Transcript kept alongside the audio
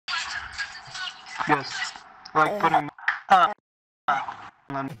Yes. Like putting.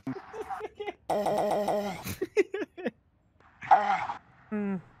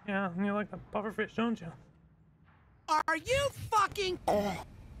 Yeah, you like the pufferfish, don't you? Are you fucking? Are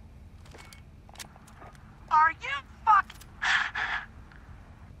you fucking?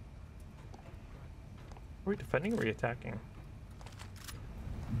 Are we defending or are we attacking?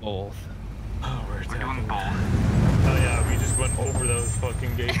 Both. Oh, we're doing both. Oh yeah, we just went over those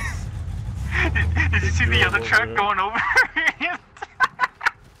fucking gates. Did you see the other truck going over?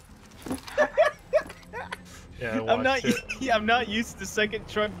 Yeah, I'm not used to second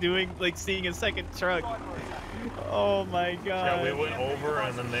truck seeing a second truck. Oh my god. Yeah, we went over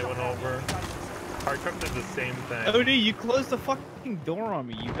and then they went over. Our truck did the same thing. Oh, dude, you closed the fucking door on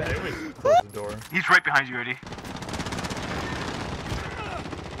me, you Yeah, bet. they always close the door. He's right behind you, Eddie.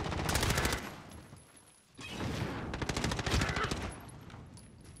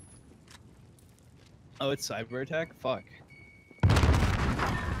 Oh, it's cyber attack? Fuck.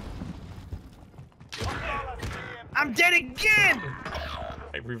 I'm dead again!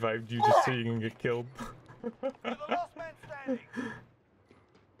 I revived you just so you can get killed.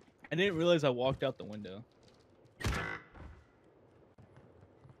 I didn't realize I walked out the window.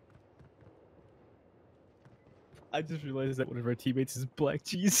 I just realized that one of our teammates is Black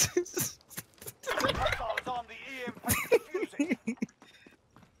Jesus.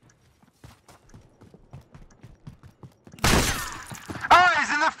 Oh, he's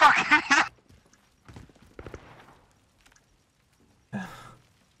in the fucking.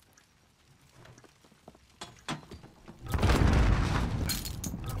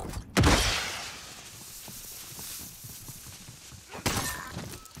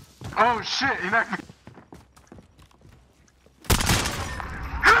 Oh shit, he knocked me.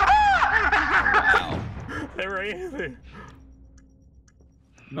 Wow. They were anything.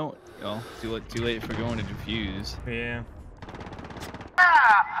 No, oh, too late for going to defuse. Yeah.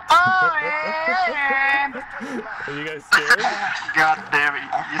 Oh yeah! Are you guys scared? God damn it,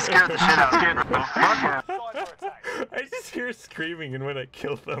 you scared the shit out of me, bro. Fuck yeah. I just hear screaming and when I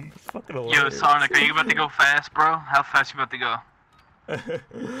kill them, it's fucking Yo, hilarious. Sonic, are you about to go fast, bro? How fast you about to go?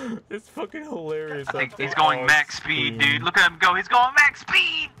 It's fucking hilarious. I think he's going max speed, dude. Look at him go. He's going max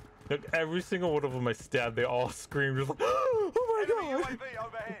speed. Look, every single one of them I stabbed, they all screamed just like, oh my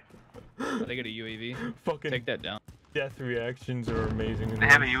god! They got a UAV. Fucking Take that down. death reactions are amazing. They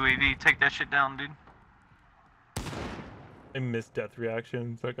have a UAV. Take that shit down, dude. I miss death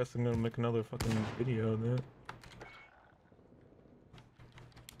reactions. I guess I'm gonna make another fucking video of that.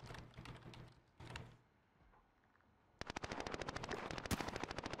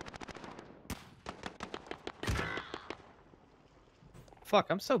 Fuck,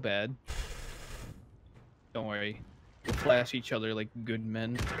 I'm so bad. Don't worry. We'll flash each other like good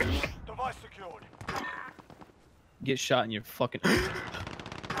men. Device secured. Get shot in your fucking...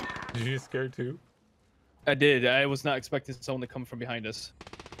 Did you get scared too? I did. I was not expecting someone to come from behind us.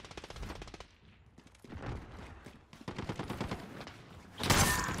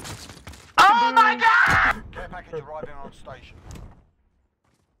 Oh my god! Care package arriving on station.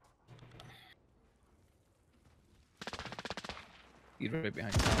 He's right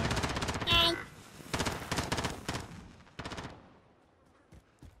behind Sonic.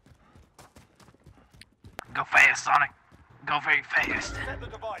 Go fast, Sonic. Go very fast. Set the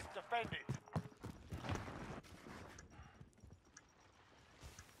device. Defend it.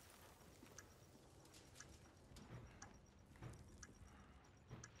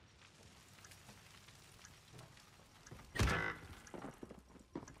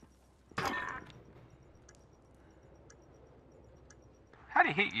 How'd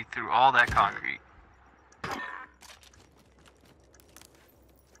he hit you through all that concrete?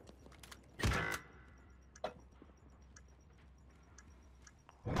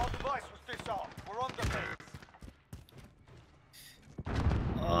 Our device was disarmed. We're on defense.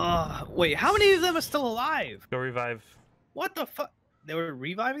 Wait, how many of them are still alive? Go revive. What the fuck? They were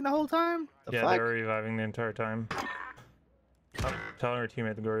reviving the whole time? The Yeah, fuck? they were reviving the entire time. I'm telling our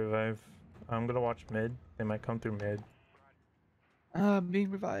teammate to go revive. I'm gonna watch mid. They might come through mid. Being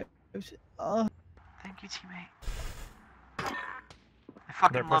revived. Thank you, teammate. I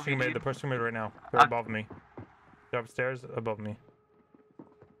fucking They're love you, pushing mid. dude. They're pushing mid right now. They're above me. They're upstairs above me.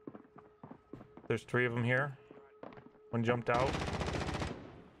 There's 3 of them here. One jumped out.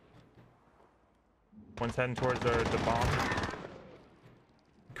 One's heading towards the bomb.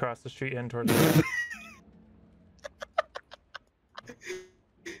 Across the street, heading towards the...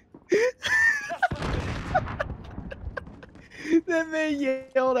 That man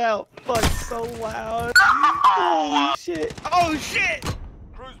yelled out, fuck, so loud. Holy shit. Oh shit!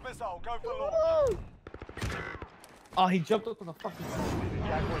 Cruise missile. Go for launch. Oh, he jumped up on the fucking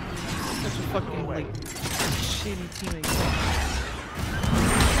Jaguar. Such a fucking like shitty teammate.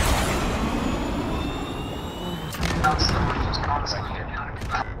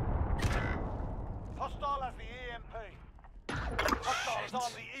 Hostile has the EMP. Hostiles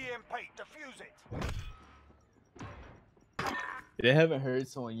on the EMP. Defuse it. I haven't heard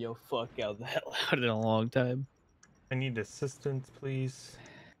someone yell "fuck" out that loud in a long time. I need assistance, please.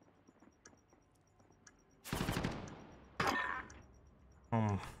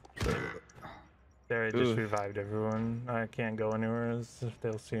 There, I just revived everyone. I can't go anywhere else if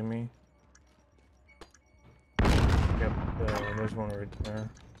they'll see me. Yep, there's one right there.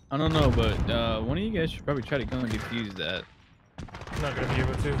 I don't know, but one of you guys should probably try to go and defuse that. I'm not gonna be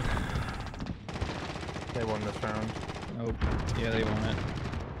able to. They won this round. Nope. Yeah, they won it.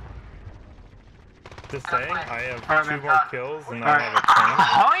 Just saying, I have 2 more kills and I have a tank.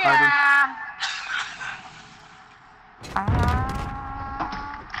 Oh yeah!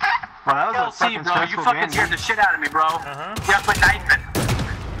 Well, that was a fucking bro, you fucking scared the shit out of me, bro. You have to knife it.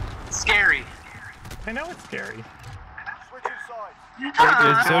 It's scary. I know it's scary. Switching sides.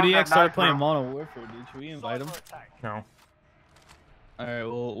 Did Zodiac start playing Modern Warfare, dude? Should we invite him? No. Alright,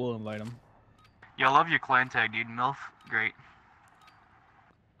 we'll invite him. Yo, I love your clan tag, dude. MILF, great.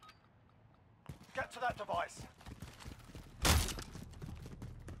 Get to that device.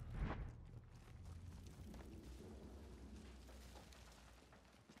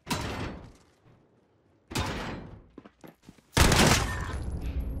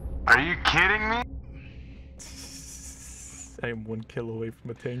 Are you kidding me? I am 1 kill away from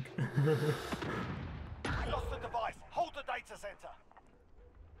a tank. Lost the device. Hold the data center.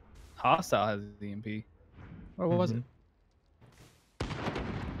 Hostile has the EMP. Where was it?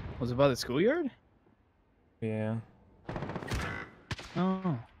 Was it by the schoolyard? Yeah.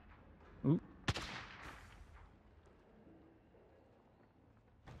 Oh. Oop.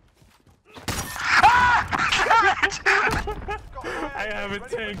 I have a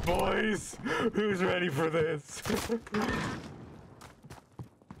tank, boys. Who's ready for this?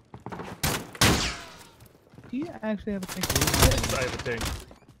 Do you actually have a tank? Yes, I have a tank.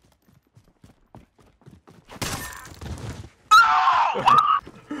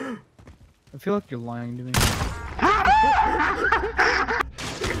 I feel like you're lying to me.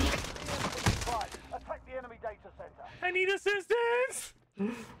 Attack the enemy data center. I need assistance.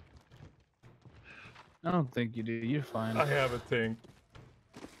 I don't think you do. You're fine. I have a tank.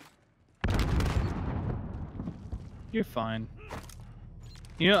 You're fine.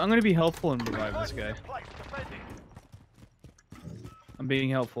 You know, I'm gonna be helpful and revive this guy. I'm being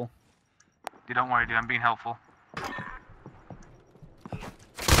helpful. Dude, don't worry, dude. I'm being helpful.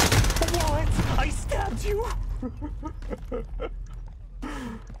 What? I stabbed you!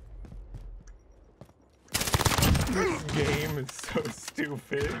 This game is so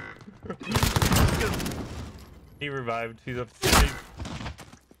stupid. He revived. He's upstairs.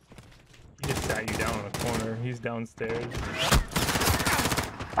 He just sat you down in a corner. He's downstairs.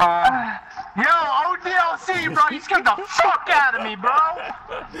 Yo, ODLC, bro, you scared the fuck out of me, bro.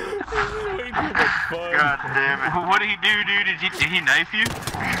 This is way too much fun. God damn it. What did he do, dude? Did he knife you?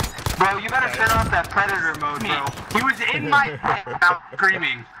 Bro, you better turn off that predator mode, bro. He was in my head out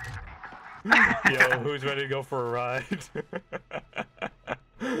screaming. Yo, who's ready to go for a ride?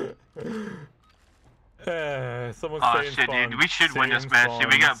 Someone Oh stay in shit, spawn. dude. We should Stay win this in match, spawn.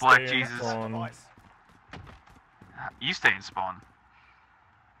 dude. We got Black Stay in Jesus. spawn. You stay in spawn.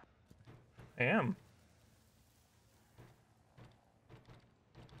 I am.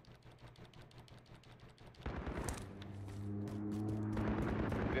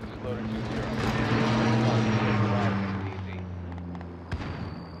 This is loader 2-0.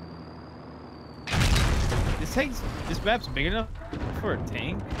 This map's big enough for a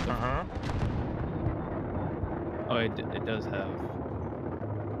tank? Uh-huh. Oh, it does have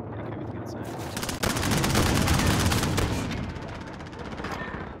like everything inside.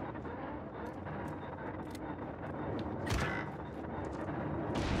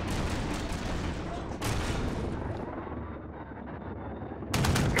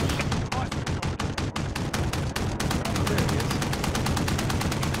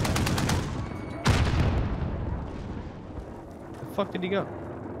 Where the fuck did he go?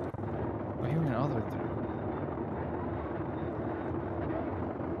 Oh, he went all the way through.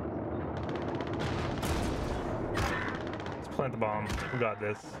 Let's plant the bomb. We got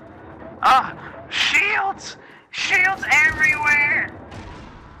this. Ah! Shields! Shields everywhere!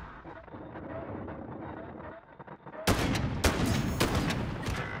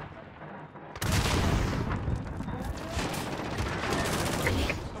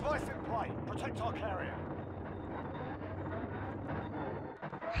 Device in play. Protect our carrier.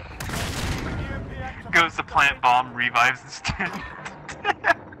 Goes to plant bomb, revives instead.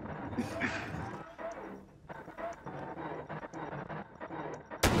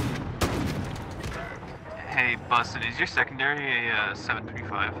 Hey, Bustin', is your secondary a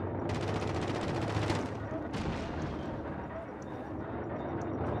 735?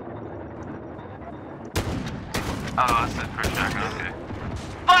 Oh, that's it for a shotgun, okay.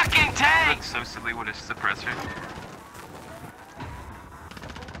 Fucking tank! That's so silly with a suppressor.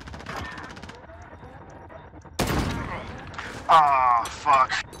 Oh,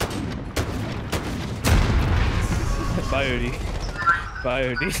 fuck. Biody. Oh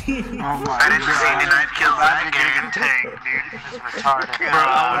my god. I didn't see any knife kills that getting tank, dude. This is retarded. Bro, I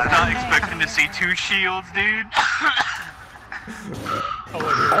was not expecting to see 2 shields, dude.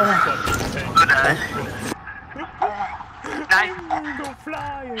 Nice. Go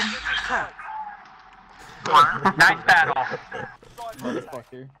flying. Nice battle.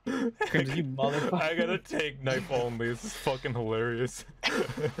 Motherfucker. Crimson, you motherfucker. I gotta take knife only. This is fucking hilarious.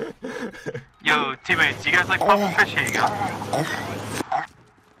 Yo, teammates, you guys like pumpkin fish? Here you go.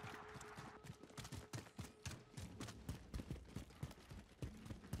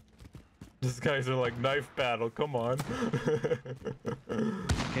 These guys are like knife battle. Come on.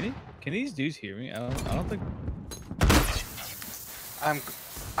 Can these dudes hear me? I don't think.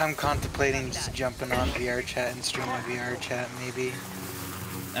 I'm contemplating just jumping on VR chat and streaming VR chat maybe.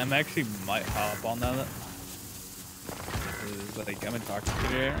 I'm actually might hop on that. Like I'm in toxic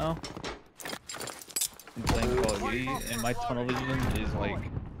right now. I'm playing Call of Duty and my tunnel vision is like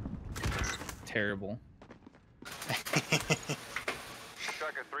terrible.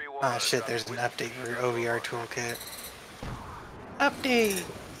 Oh shit, there's an update for OVR toolkit. Update!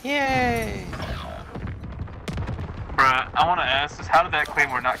 Yay! Bruh, I wanna ask this, how did that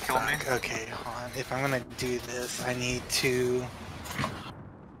claymore not kill me? Okay, hold on. If I'm gonna do this, I need to...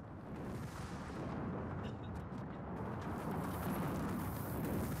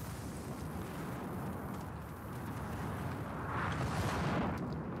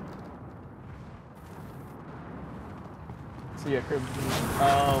 So yeah,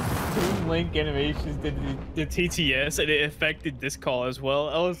 Crimson, Link Animations did the TTS and it affected this call as well.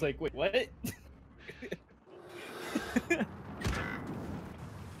 I was like, wait, what?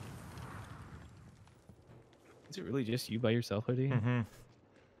 Is it really just you by yourself, Hoodie? Mm-hmm.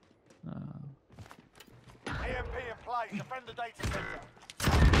 EMP in place. Defend the data center.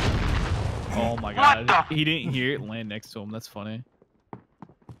 Oh my god. He didn't hear it land next to him. That's funny.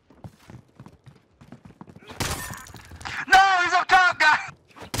 No, he's up top, guys!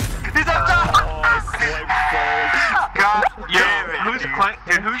 He's up top! God, yo, who's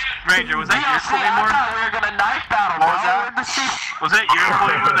Ranger? Was that your claymore? We were gonna knife battle. Was that your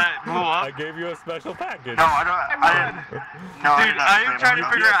claymore that blew up? I gave you a special package. No, I didn't. No, dude, I am trying to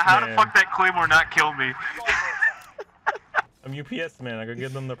figure out how the fuck that claymore not kill me. I'm UPS man. I gotta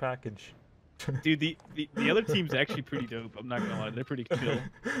give them their package. Dude, the other team's actually pretty dope. I'm not gonna lie, they're pretty chill.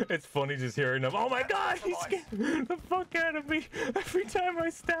 It's funny just hearing them. Oh my god, he scared the fuck out of me every time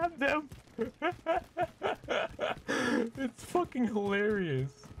I stab them. It's fucking hilarious.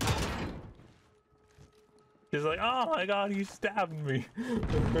 He's like, oh my god, he stabbed me.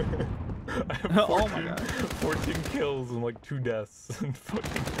 I have 14, oh my god. 14 kills and like 2 deaths.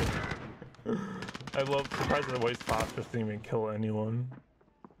 I love surprised that Waste Phosphorus didn't even kill anyone.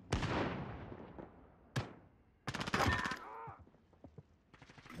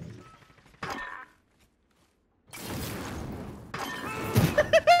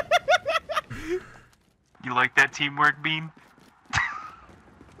 You like that teamwork, Bean?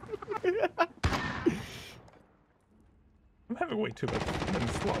 I'm having way too much fun in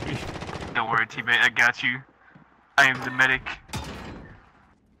this lobby. Don't worry, teammate, I got you. I am the medic.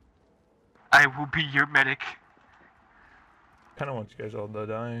 I will be your medic. Kinda want you guys all to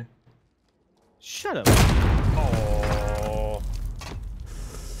die. Shut up. Oh.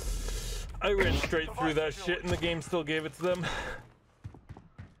 I ran straight through that shit and the game still gave it to them.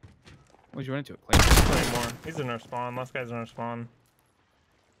 What'd you run into? Claymore. He's in our spawn. Last guy's in our spawn.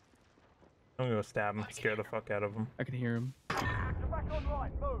 I'm gonna go stab him. Scare the fuck out of him. I can hear him. You're back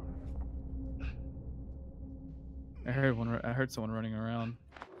online. Move. I heard someone running around.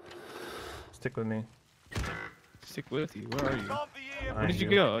 Stick with me. Stick with you. Where are you? Start the EMP. Where did you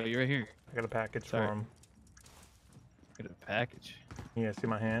go? Oh, you're right here. I got a package Sorry. for him. Got a package. Yeah, see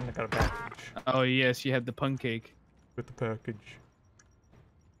my hand? I got a package. Oh yes, you have the pun cake. With the package.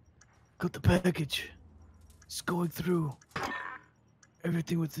 Got the package. It's going through.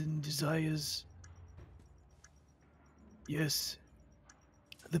 Everything within desires. Yes.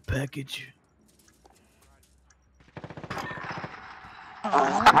 The package.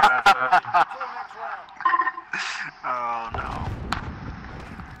 next round. Oh no.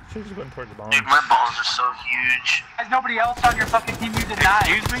 Should've just went towards the bomb. Dude, my balls are so huge. There's nobody else on your fucking team using knives.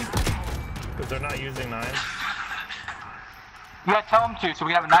 Excuse me? Because they're not using knives. Yeah, tell them to, so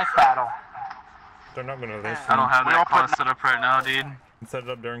we have a knife battle. They're not gonna listen. I don't have that class set up right now, dude. Set it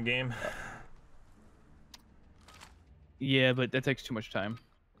up during game. Yeah, but that takes too much time.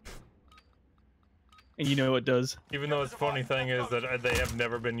 And you know it does. Even though it's funny thing is that they have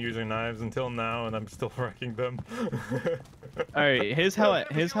never been using knives until now, and I'm still wrecking them. All right, here's how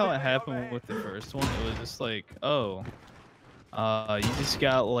it happened with the first one. It was just like, oh, you just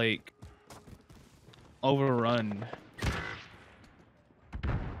got like overrun.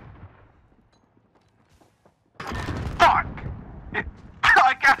 Fuck!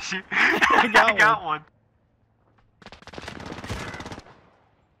 I got you. I got one.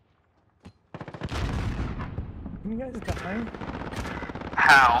 You guys dying?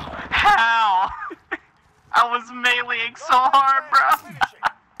 How? How? I was meleeing so hard, bro.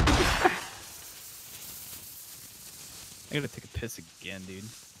 I gotta take a piss again, dude.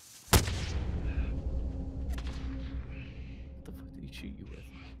 What the fuck did he shoot you with?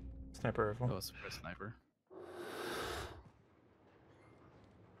 Sniper rifle. Oh, it's a sniper.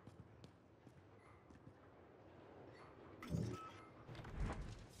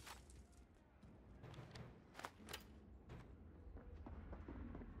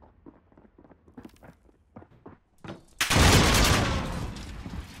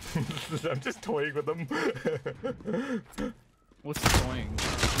 I'm just toying with them. What's the toying?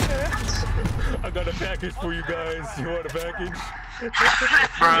 I got a package for you guys. You want a package?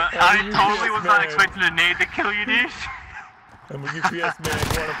 Bro, I totally was not expecting a nade to kill you, dude. I'm a UPS man.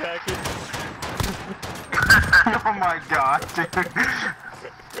 You want a package? Oh my god, dude.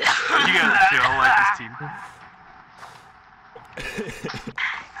 You guys chill, I like this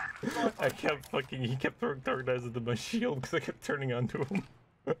team. I kept fucking. He kept throwing knives into my shield because I kept turning onto him.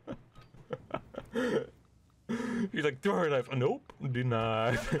 He's like, throw her knife. Nope,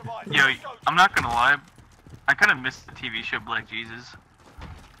 denied. Yo, I'm not gonna lie. I kind of missed the TV show Black Jesus.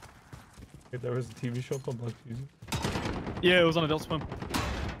 Wait, there was a TV show called Black Jesus? Yeah, it was on Adult Swim.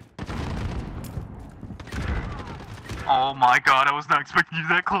 Oh my god, I was not expecting you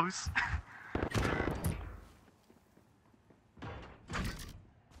that close.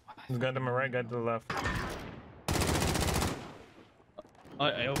 There's a guy to my right, guy to the left.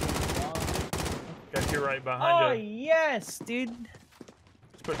 I opened. Got to your right behind Oh you. yes, dude.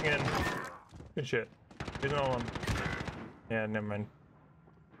 Just pushing in. Good shit. Didn't know him. Yeah, never mind.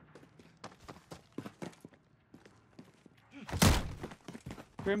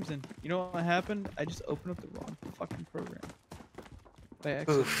 Crimson, you know what happened? I just opened up the wrong fucking program. By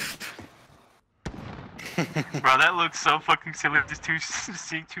accident. Bro, that looks so fucking silly. Just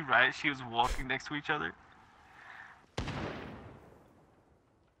seeing two riot shields walking next to each other.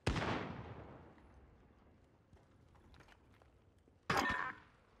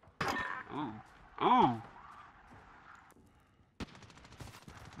 Ooh.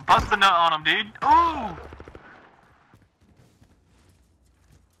 Bust the nut on him, dude. Ooh.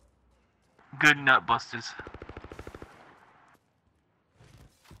 Good nut busters.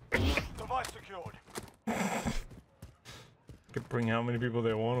 Device secured. Could bring how many people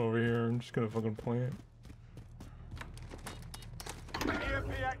they want over here. I'm just gonna fucking plant.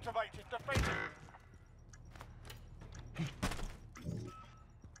 EMP activated. Defending.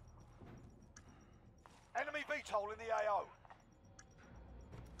 Enemy VTOL in the AO.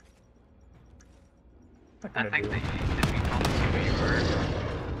 I think they used the VTOL to be bird.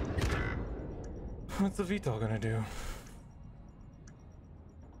 What's the VTOL gonna do?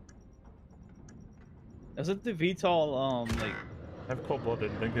 Is it the VTOL, like... I'm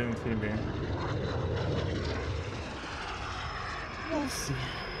cold-blooded, they didn't see me. We'll see.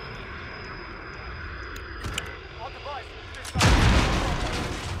 On device.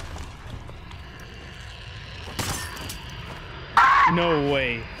 No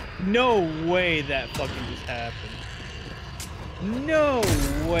way. No way that fucking just happened. No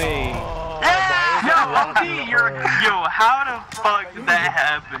way. Yo, how the fuck did that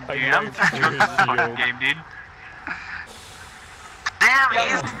happen, dude? I'm too drunk for this fucking game, dude. Damn,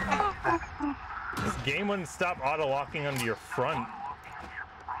 This game wouldn't stop auto-locking onto your front.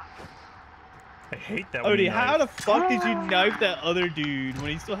 I hate that one. Odie, how the fuck did you knife that other dude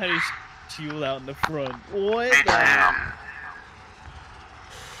when he still had his shield out in the front? What? damn.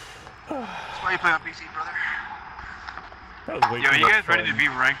 That's why you play on PC, brother. That was way Yo, too you much guys ready fun. to be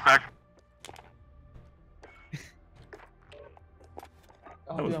ranked back?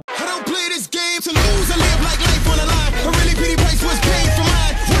 That was I don't play this game to lose. I live like life on the line. I really